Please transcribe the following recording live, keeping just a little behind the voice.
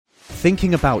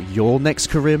thinking about your next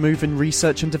career move in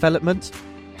research and development?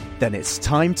 Then it's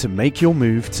time to make your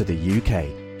move to the UK.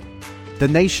 The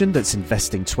nation that's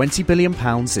investing £20 billion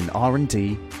in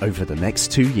R&D over the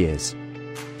next 2 years.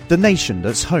 The nation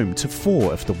that's home to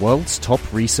 4 of the world's top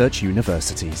research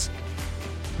universities.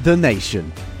 The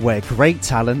nation where great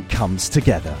talent comes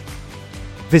together.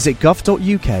 Visit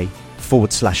gov.uk/great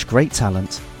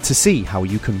talent to see how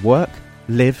you can work,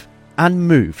 live and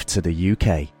move to the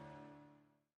UK.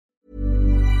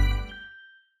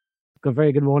 A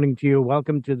very good morning to you.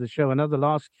 Welcome to the show. Another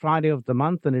last Friday of the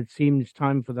month, and it seems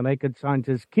time for the Naked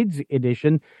Scientist Kids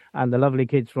Edition. And the lovely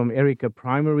kids from Erica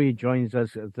Primary joins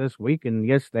us this week. And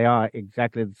yes, they are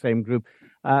exactly the same group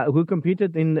who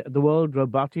competed in the World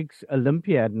Robotics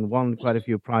Olympiad and won quite a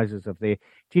few prizes of their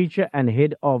teacher and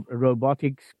head of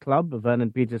Robotics Club,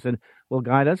 Vernon Peterson, will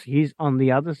guide us. He's on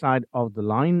the other side of the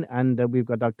line, and we've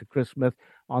got Dr. Chris Smith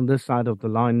on this side of the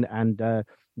line. And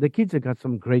the kids have got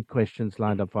some great questions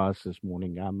lined up for us this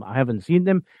morning. I haven't seen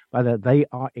them, but they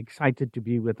are excited to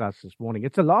be with us this morning.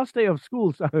 It's the last day of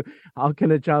school, so how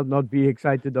can a child not be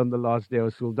excited on the last day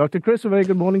of school? Dr. Chris, a very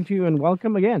good morning to you and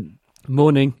welcome again.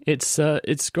 Morning.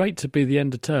 It's great to be the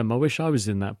end of term. I wish I was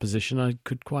in that position. I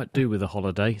could quite do with a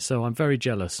holiday, so I'm very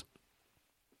jealous.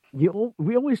 We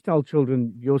always tell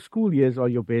children your school years are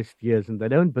your best years, and they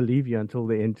don't believe you until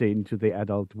they enter into the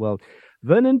adult world.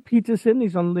 Vernon Peterson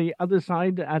is on the other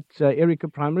side at Erica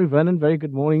Primary. Vernon, very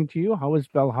good morning to you. How is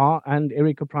Belhar and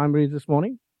Erica Primary this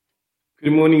morning?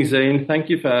 Good morning, Zain. Thank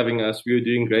you for having us. We were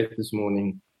doing great this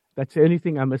morning. That's the only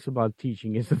thing I miss about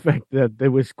teaching is the fact that there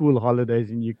were school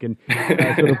holidays and you can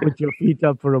sort of put your feet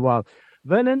up for a while.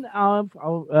 Vernon,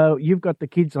 you've got the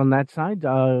kids on that side.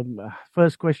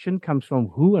 First question comes from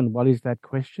who and what is that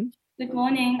question? Good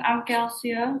morning, I'm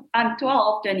Kelsia. I'm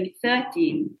 12, turning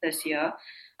 13 this year.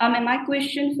 And my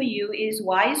question for you is,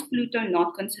 why is Pluto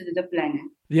not considered a planet?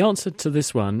 The answer to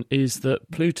this one is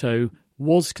that Pluto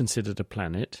was considered a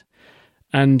planet,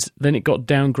 and then it got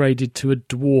downgraded to a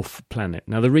dwarf planet.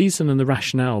 Now, the reason and the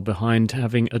rationale behind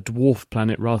having a dwarf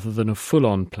planet rather than a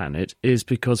full-on planet is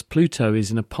because Pluto is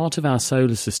in a part of our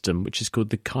solar system which is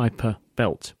called the Kuiper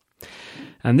Belt.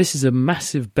 And this is a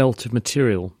massive belt of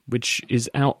material which is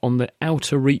out on the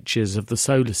outer reaches of the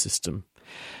solar system.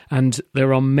 And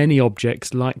there are many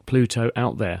objects like Pluto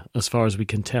out there, as far as we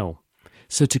can tell.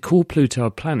 So to call Pluto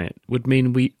a planet would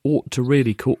mean we ought to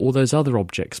really call all those other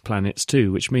objects planets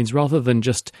too, which means rather than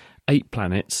just 8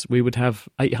 planets, we would have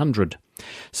 800.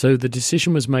 So the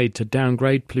decision was made to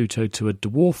downgrade Pluto to a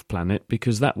dwarf planet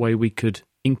because that way we could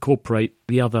incorporate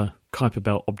the other Kuiper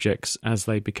Belt objects as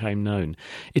they became known.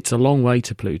 It's a long way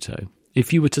to Pluto.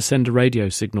 If you were to send a radio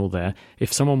signal there,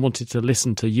 if someone wanted to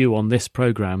listen to you on this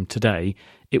programme today,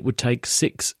 it would take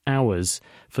 6 hours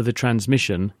for the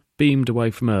transmission beamed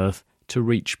away from Earth to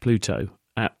reach Pluto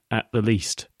at the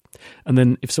least. And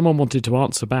then if someone wanted to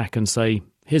answer back and say,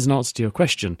 here's an answer to your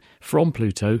question, from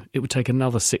Pluto, it would take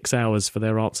another 6 hours for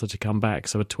their answer to come back.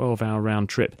 So a 12-hour round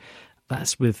trip.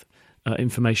 That's with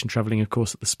information travelling, of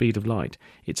course, at the speed of light.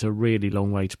 It's a really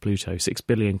long way to Pluto, 6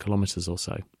 billion kilometres or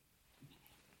so.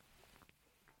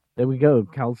 There we go,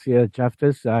 Kelsia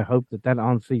Jaftis. I hope that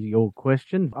answers your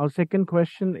question. Our second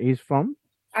question is from?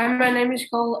 My name is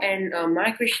Cole, and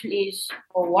my question is,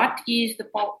 what is the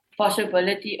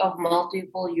possibility of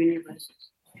multiple universes?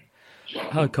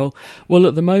 Hi, Cole. Well,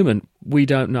 at the moment, we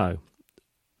don't know.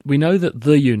 We know that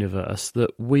the universe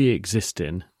that we exist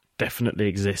in definitely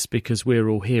exists because we're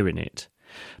all here in it.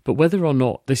 But whether or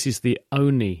not this is the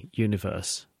only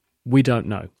universe, we don't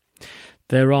know.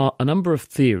 There are a number of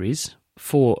theories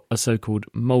for a so-called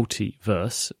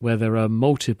multiverse, where there are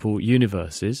multiple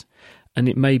universes, and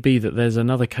it may be that there's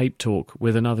another Cape Talk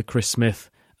with another Chris Smith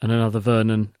and another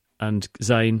Vernon and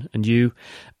Zain and you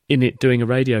in it doing a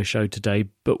radio show today,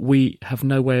 but we have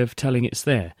no way of telling it's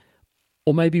there.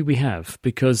 Or maybe we have,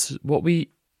 because what we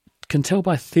can tell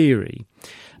by theory,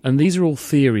 and these are all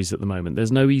theories at the moment,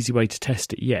 there's no easy way to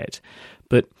test it yet,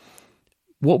 but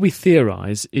what we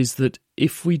theorise is that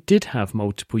if we did have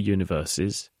multiple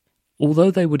universes,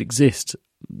 although they would exist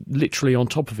literally on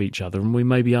top of each other and we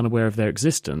may be unaware of their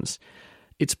existence,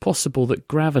 it's possible that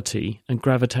gravity and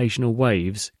gravitational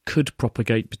waves could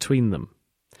propagate between them.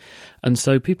 And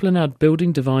so people are now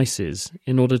building devices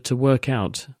in order to work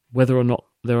out whether or not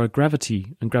there are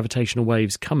gravity and gravitational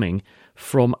waves coming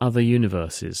from other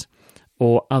universes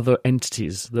or other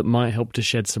entities that might help to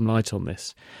shed some light on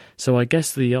this. So I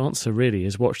guess the answer really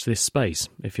is watch this space,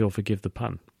 if you'll forgive the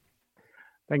pun.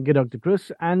 Thank you, Dr.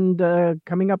 Chris. And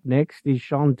coming up next is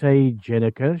Shante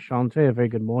Jenniker. Shante, a very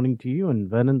good morning to you. And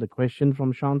Vernon, the question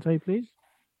from Shante, please.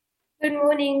 Good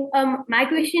morning. My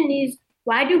question is,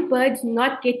 why do birds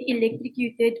not get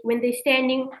electrocuted when they're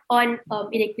standing on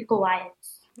electrical wires?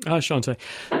 Shante,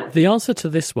 the answer to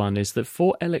this one is that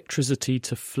for electricity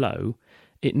to flow,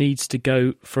 it needs to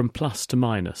go from plus to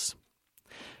minus.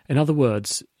 In other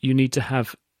words, you need to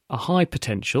have a high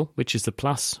potential, which is the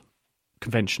plus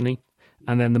conventionally,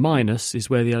 and then the minus is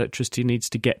where the electricity needs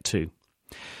to get to.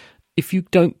 If you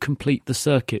don't complete the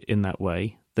circuit in that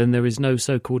way, then there is no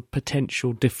so-called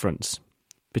potential difference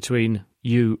between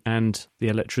you and the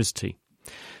electricity.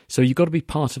 So you've got to be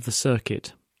part of the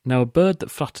circuit. Now, a bird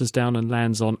that flutters down and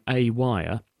lands on a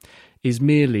wire is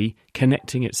merely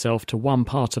connecting itself to one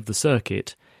part of the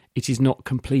circuit. It is not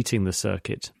completing the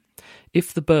circuit.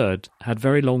 If the bird had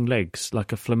very long legs,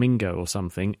 like a flamingo or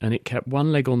something, and it kept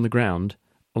one leg on the ground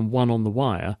and one on the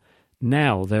wire,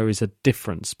 now there is a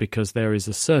difference because there is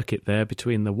a circuit there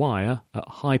between the wire at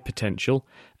high potential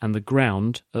and the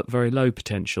ground at very low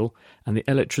potential, and the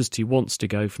electricity wants to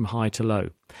go from high to low.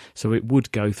 So it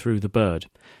would go through the bird.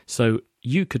 So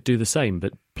you could do the same,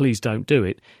 but please don't do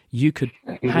it. You could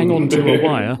hang on to a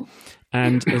wire,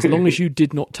 and as long as you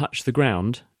did not touch the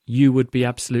ground, you would be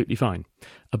absolutely fine.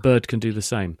 A bird can do the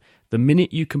same. The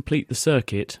minute you complete the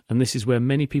circuit, and this is where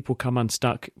many people come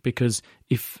unstuck, because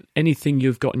if anything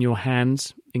you've got in your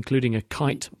hands, including a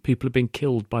kite, people have been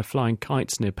killed by flying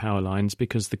kites near power lines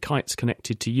because the kite's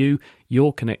connected to you,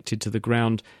 you're connected to the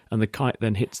ground, and the kite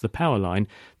then hits the power line.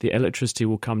 The electricity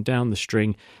will come down the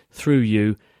string through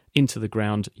you into the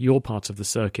ground. You're part of the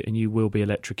circuit and you will be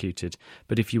electrocuted.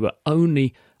 But if you were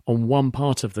only on one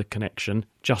part of the connection,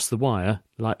 just the wire,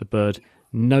 like the bird,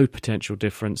 no potential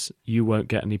difference, you won't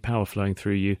get any power flowing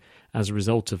through you. As a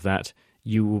result of that,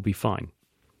 you will be fine.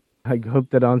 I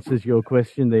hope that answers your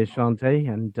question there, Shante.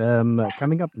 And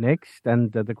coming up next,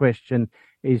 and the question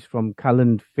is from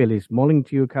Cullen Phillips. Morning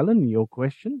to you, Cullen. Your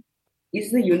question?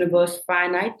 Is the universe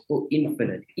finite or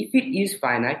infinite? If it is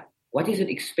finite, what is it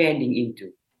expanding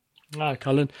into?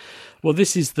 Cullen. Well,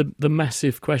 this is the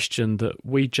massive question that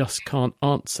we just can't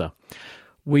answer.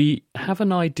 We have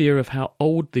an idea of how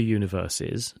old the universe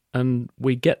is, and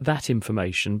we get that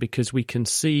information because we can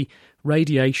see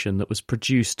radiation that was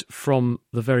produced from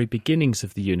the very beginnings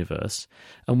of the universe,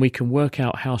 and we can work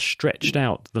out how stretched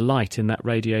out the light in that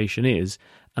radiation is,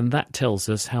 and that tells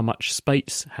us how much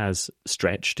space has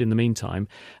stretched in the meantime,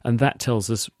 and that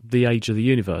tells us the age of the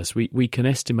universe. We can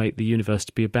estimate the universe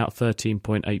to be about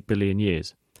 13.8 billion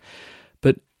years.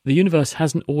 But the universe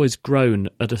hasn't always grown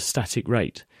at a static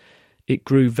rate. It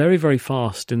grew very, very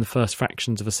fast in the first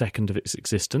fractions of a second of its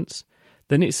existence.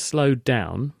 Then it slowed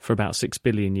down for about 6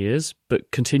 billion years, but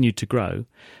continued to grow.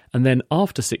 And then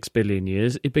after 6 billion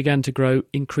years, it began to grow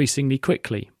increasingly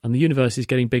quickly. And the universe is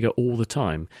getting bigger all the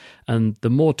time. And the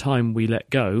more time we let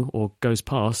go, or goes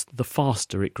past, the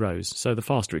faster it grows. So the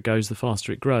faster it goes, the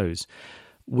faster it grows.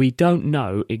 We don't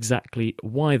know exactly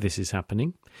why this is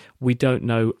happening. We don't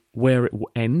know where it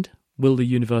will end. Will the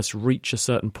universe reach a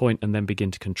certain point and then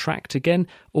begin to contract again?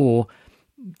 Or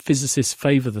physicists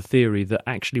favour the theory that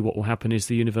actually what will happen is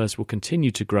the universe will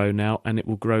continue to grow now, and it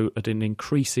will grow at an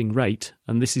increasing rate.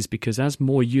 And this is because as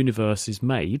more universe is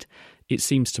made, it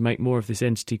seems to make more of this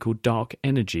entity called dark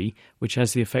energy, which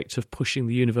has the effect of pushing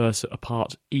the universe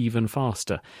apart even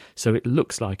faster. So it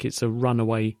looks like it's a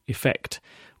runaway effect,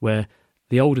 where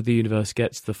the older the universe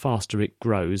gets, the faster it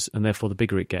grows, and therefore the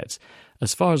bigger it gets.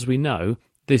 As far as we know,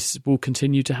 this will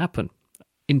continue to happen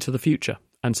into the future.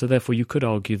 And so therefore you could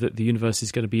argue that the universe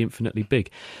is going to be infinitely big.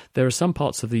 There are some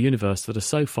parts of the universe that are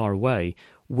so far away,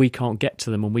 we can't get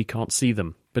to them and we can't see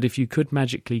them. But if you could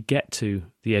magically get to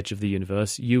the edge of the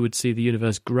universe, you would see the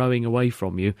universe growing away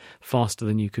from you faster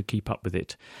than you could keep up with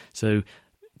it. So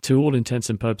to all intents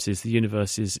and purposes, the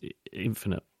universe is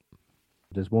infinite.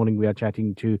 This morning we are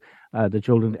chatting to the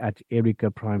children at Erica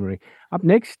Primary. Up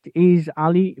next is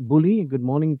Ali Bully. Good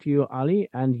morning to you, Ali.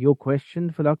 And your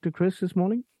question for Dr. Chris this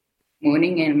morning?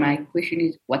 Morning, and my question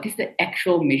is, what is the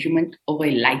actual measurement of a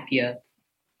light year?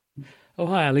 Oh,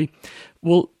 hi, Ali.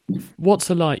 Well, what's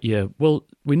a light year? Well,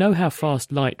 we know how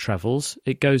fast light travels.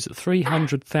 It goes at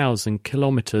 300,000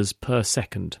 kilometres per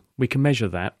second. We can measure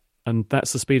that, and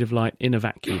that's the speed of light in a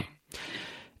vacuum.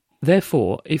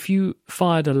 Therefore, if you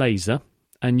fired a laser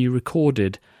and you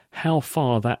recorded how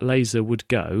far that laser would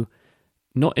go,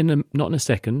 not in a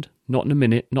second, not in a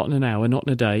minute, not in an hour, not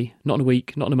in a day, not in a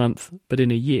week, not in a month, but in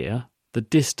a year, the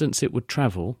distance it would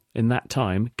travel in that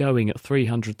time, going at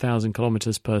 300,000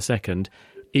 kilometres per second,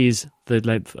 is the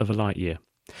length of a light year.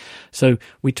 So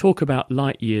we talk about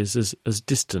light years as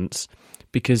distance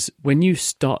because when you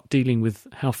start dealing with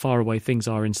how far away things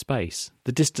are in space,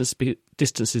 the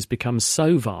distances become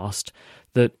so vast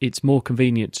that it's more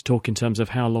convenient to talk in terms of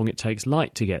how long it takes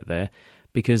light to get there.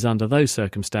 because under those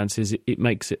circumstances, it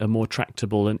makes it a more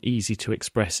tractable and easy to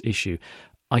express issue.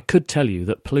 I could tell you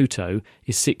that Pluto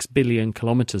is 6 billion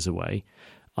kilometres away.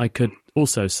 I could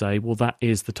also say, well, that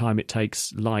is the time it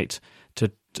takes light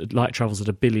travels at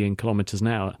 1 billion kilometres an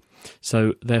hour.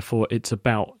 So therefore, it's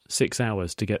about 6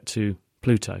 hours to get to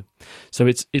Pluto. So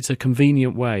it's a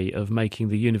convenient way of making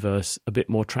the universe a bit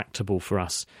more tractable for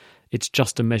us. It's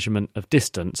just a measurement of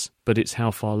distance, but it's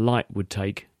how far light would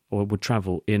take or would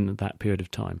travel in that period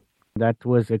of time. That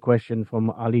was a question from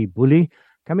Ali Bully.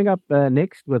 Coming up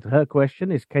next with her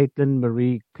question is Caitlin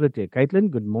Marie Klutte.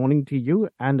 Caitlin, good morning to you.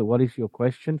 And what is your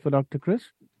question for Dr. Chris?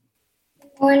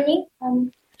 Good morning.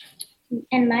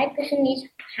 And my question is,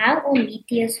 how are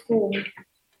meteors formed?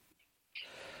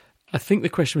 I think the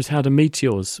question was, how do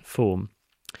meteors form?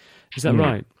 Is that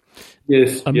right?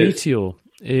 Yes. A meteor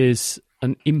is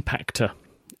an impactor.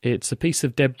 It's a piece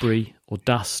of debris or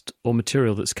dust or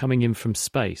material that's coming in from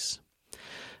space.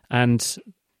 And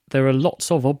there are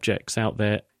lots of objects out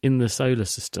there in the solar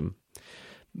system.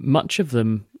 Much of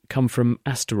them come from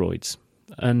asteroids.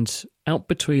 And out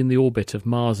between the orbit of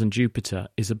Mars and Jupiter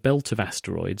is a belt of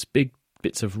asteroids, big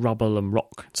bits of rubble and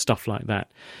rock, stuff like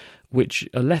that, which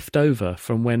are left over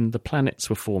from when the planets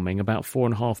were forming about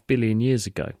 4.5 billion years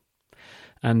ago.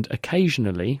 And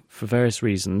occasionally, for various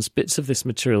reasons, bits of this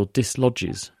material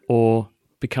dislodges or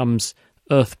becomes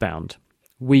earthbound.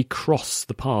 We cross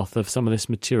the path of some of this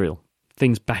material.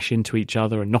 Things bash into each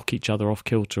other and knock each other off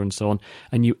kilter and so on,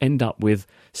 and you end up with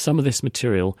some of this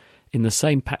material in the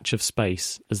same patch of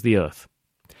space as the Earth.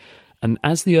 And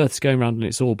as the Earth's going around in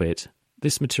its orbit,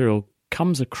 this material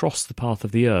comes across the path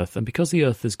of the Earth, and because the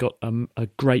Earth has got a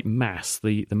great mass,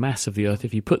 the mass of the Earth,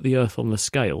 if you put the Earth on the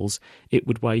scales, it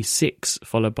would weigh 6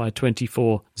 followed by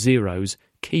 24 zeros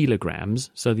kilograms.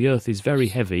 So the Earth is very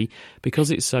heavy. Because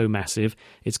it's so massive,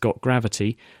 it's got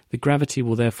gravity. The gravity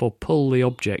will therefore pull the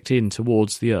object in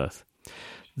towards the Earth.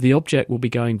 The object will be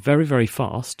going very, very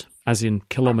fast, as in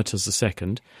kilometres a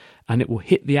second, and it will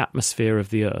hit the atmosphere of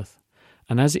the Earth.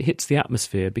 And as it hits the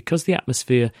atmosphere, because the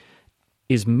atmosphere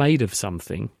is made of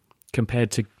something compared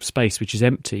to space, which is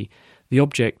empty, the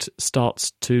object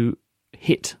starts to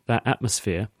hit that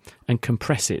atmosphere and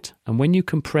compress it. And when you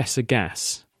compress a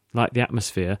gas, like the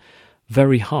atmosphere,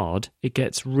 very hard, it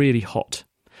gets really hot.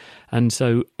 And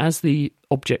so as the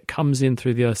object comes in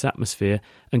through the Earth's atmosphere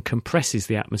and compresses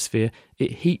the atmosphere,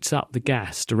 it heats up the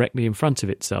gas directly in front of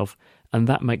itself, and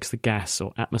that makes the gas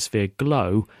or atmosphere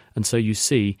glow, and so you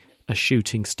see a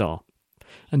shooting star.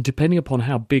 And depending upon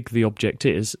how big the object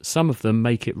is, some of them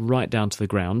make it right down to the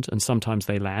ground, and sometimes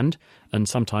they land, and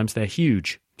sometimes they're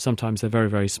huge. Sometimes they're very,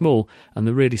 very small, and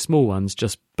the really small ones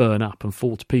just burn up and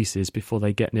fall to pieces before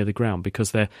they get near the ground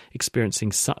because they're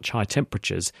experiencing such high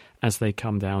temperatures as they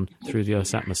come down through the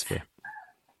Earth's atmosphere.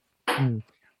 I'm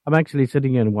actually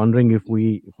sitting here and wondering if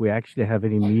we actually have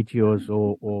any meteors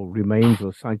or remains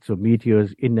or sites of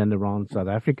meteors in and around South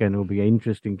Africa, and it will be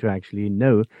interesting to actually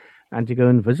know and to go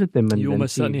and visit them. And you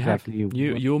almost certainly exactly have.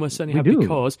 You almost certainly have, do.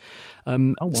 because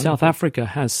South Africa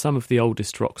has some of the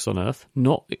oldest rocks on Earth.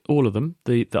 Not all of them.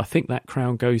 I think that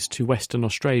crown goes to Western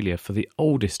Australia for the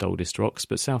oldest rocks,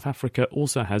 but South Africa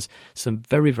also has some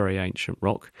very, very ancient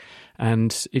rock.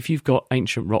 And if you've got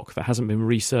ancient rock that hasn't been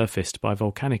resurfaced by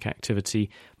volcanic activity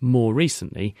more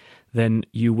recently, then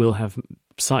you will have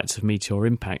sites of meteor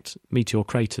impact, meteor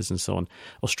craters and so on.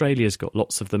 Australia's got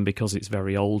lots of them because it's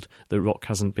very old. The rock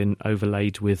hasn't been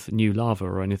overlaid with new lava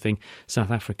or anything. South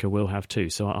Africa will have too.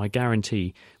 So I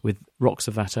guarantee with rocks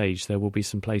of that age, there will be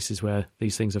some places where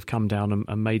these things have come down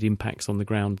and made impacts on the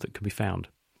ground that can be found.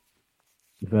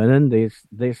 Vernon,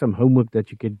 there's some homework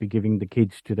that you could be giving the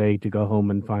kids today to go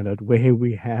home and find out where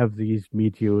we have these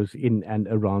meteors in and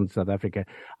around South Africa.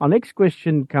 Our next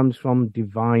question comes from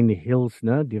Divine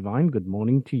Hilsner. Divine, good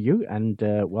morning to you, and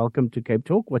welcome to Cape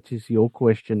Talk. What is your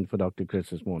question for Dr.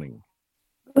 Chris this morning?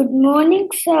 Good morning,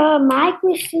 sir. My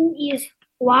question is,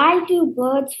 why do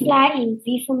birds fly in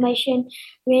V formation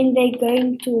when they're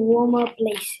going to warmer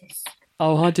places?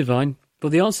 Oh, hi, Divine. Well,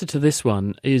 the answer to this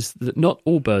one is that not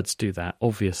all birds do that,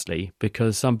 obviously,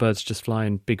 because some birds just fly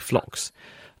in big flocks.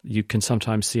 You can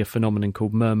sometimes see a phenomenon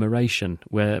called murmuration,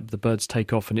 where the birds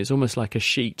take off and it's almost like a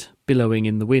sheet billowing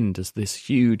in the wind as this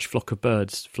huge flock of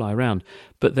birds fly around.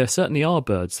 But there certainly are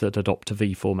birds that adopt a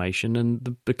V formation,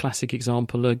 and the classic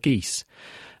example are geese.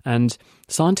 And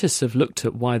scientists have looked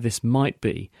at why this might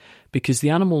be, because the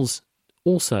animals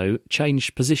also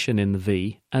change position in the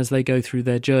V as they go through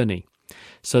their journey.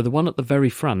 So the one at the very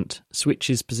front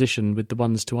switches position with the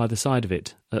ones to either side of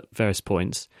it at various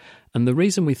points. And the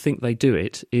reason we think they do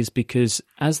it is because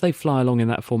as they fly along in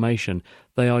that formation,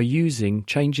 they are using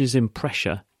changes in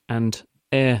pressure and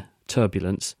air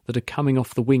turbulence that are coming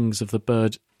off the wings of the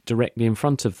bird directly in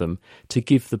front of them to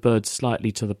give the bird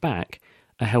slightly to the back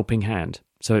a helping hand.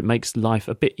 So it makes life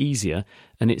a bit easier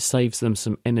and it saves them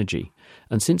some energy.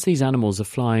 And since these animals are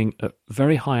flying at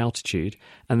very high altitude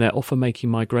and they're often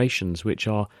making migrations which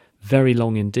are very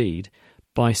long indeed,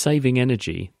 by saving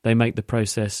energy, they make the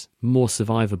process more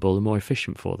survivable and more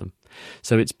efficient for them.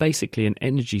 So it's basically an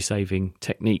energy-saving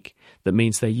technique that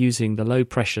means they're using the low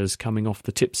pressures coming off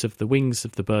the tips of the wings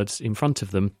of the birds in front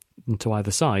of them and to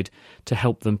either side to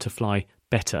help them to fly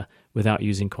better without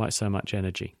using quite so much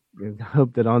energy. I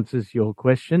hope that answers your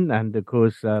question. And, of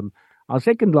course, our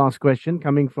second last question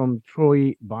coming from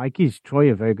Troy Bikes.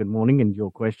 Troy, a very good morning. And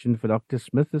your question for Dr.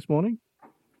 Smith this morning?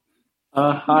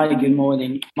 Hi, good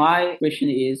morning. My question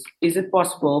is it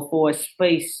possible for a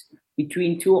space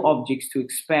between two objects to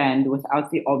expand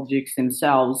without the objects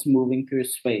themselves moving through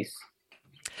space?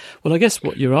 Well, I guess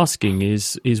what you're asking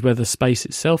is whether space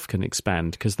itself can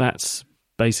expand, because that's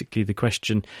basically the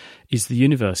question, is the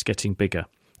universe getting bigger?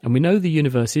 And we know the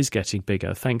universe is getting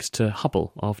bigger thanks to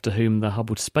Hubble, after whom the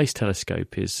Hubble Space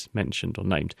Telescope is mentioned or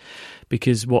named,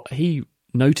 because what he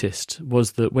noticed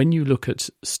was that when you look at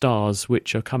stars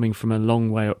which are coming from a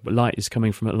long way, light is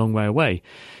coming from a long way away,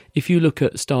 if you look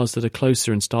at stars that are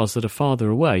closer and stars that are farther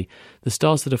away, the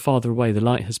stars that are farther away, the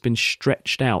light has been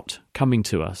stretched out coming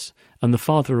to us, and the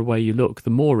farther away you look,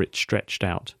 the more it's stretched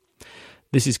out.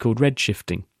 This is called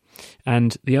redshifting.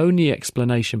 And the only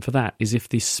explanation for that is if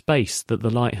the space that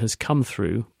the light has come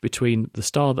through between the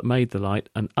star that made the light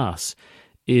and us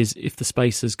is if the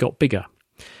space has got bigger.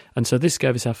 And so this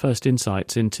gave us our first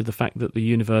insights into the fact that the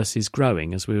universe is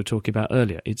growing, as we were talking about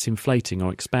earlier. It's inflating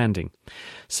or expanding.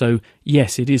 So,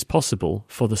 yes, it is possible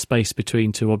for the space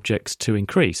between two objects to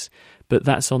increase, but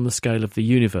that's on the scale of the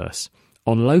universe.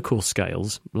 On local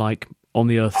scales, like on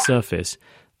the Earth's surface,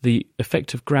 the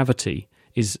effect of gravity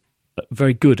is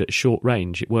very good at short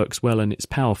range. It works well and it's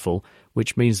powerful,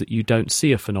 which means that you don't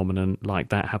see a phenomenon like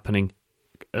that happening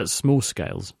at small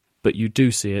scales, but you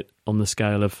do see it on the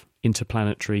scale of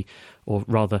interplanetary, or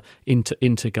rather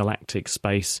intergalactic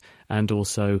space, and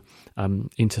also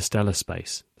interstellar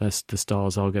space. The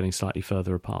stars are getting slightly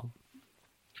further apart.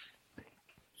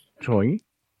 Troy,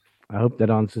 I hope that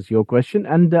answers your question.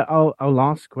 And our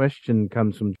last question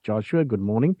comes from Joshua. Good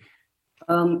morning.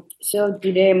 So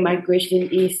today my question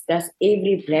is, does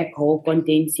every black hole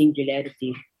contain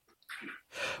singularity?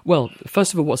 Well,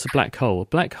 first of all, what's a black hole? A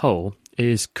black hole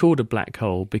is called a black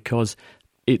hole because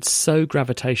it's so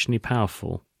gravitationally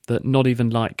powerful that not even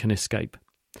light can escape.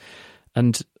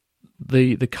 And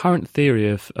the current theory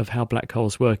of how black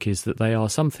holes work is that they are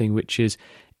something which is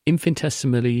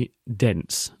infinitesimally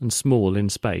dense and small in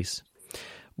space,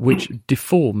 which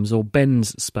deforms or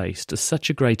bends space to such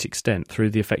a great extent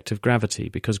through the effect of gravity,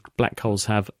 because black holes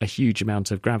have a huge amount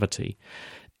of gravity,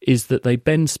 is that they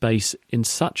bend space in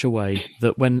such a way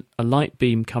that when a light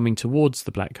beam coming towards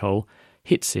the black hole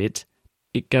hits it,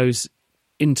 it goes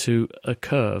into a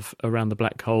curve around the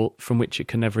black hole from which it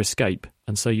can never escape.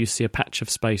 And so you see a patch of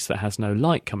space that has no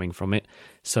light coming from it,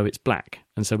 so it's black.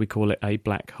 And so we call it a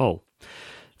black hole.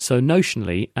 So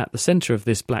notionally, at the centre of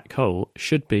this black hole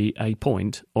should be a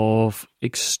point of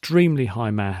extremely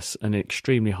high mass and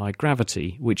extremely high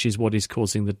gravity, which is what is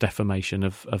causing the deformation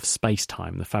of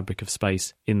space-time, the fabric of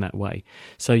space, in that way.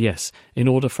 So yes, in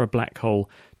order for a black hole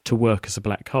to work as a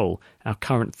black hole, our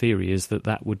current theory is that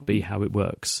that would be how it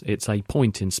works. It's a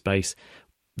point in space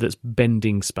that's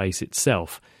bending space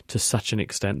itself to such an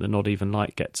extent that not even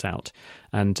light gets out.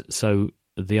 And so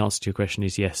the answer to your question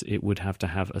is yes, it would have to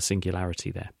have a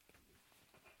singularity there.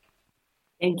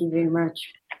 Thank you very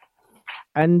much.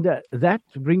 And that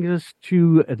brings us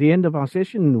to the end of our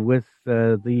session with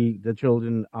the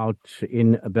children out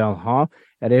in Belhar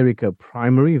at Erica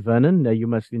Primary. Vernon, you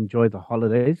must enjoy the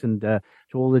holidays. And to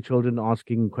all the children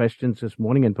asking questions this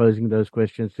morning and posing those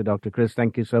questions to Dr. Chris,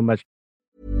 thank you so much.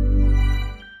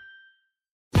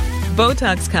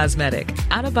 Botox Cosmetic,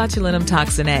 out of botulinum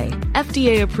toxin A,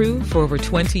 FDA approved for over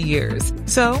 20 years.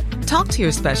 So, talk to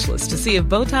your specialist to see if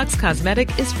Botox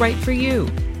Cosmetic is right for you.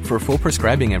 For full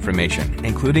prescribing information,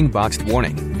 including boxed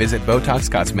warning, visit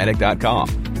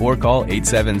BotoxCosmetic.com or call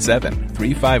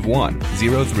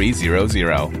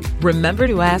 877-351-0300. Remember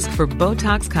to ask for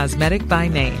Botox Cosmetic by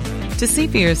name. To see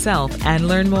for yourself and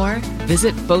learn more,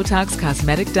 visit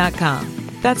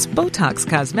BotoxCosmetic.com. That's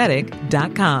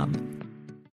BotoxCosmetic.com.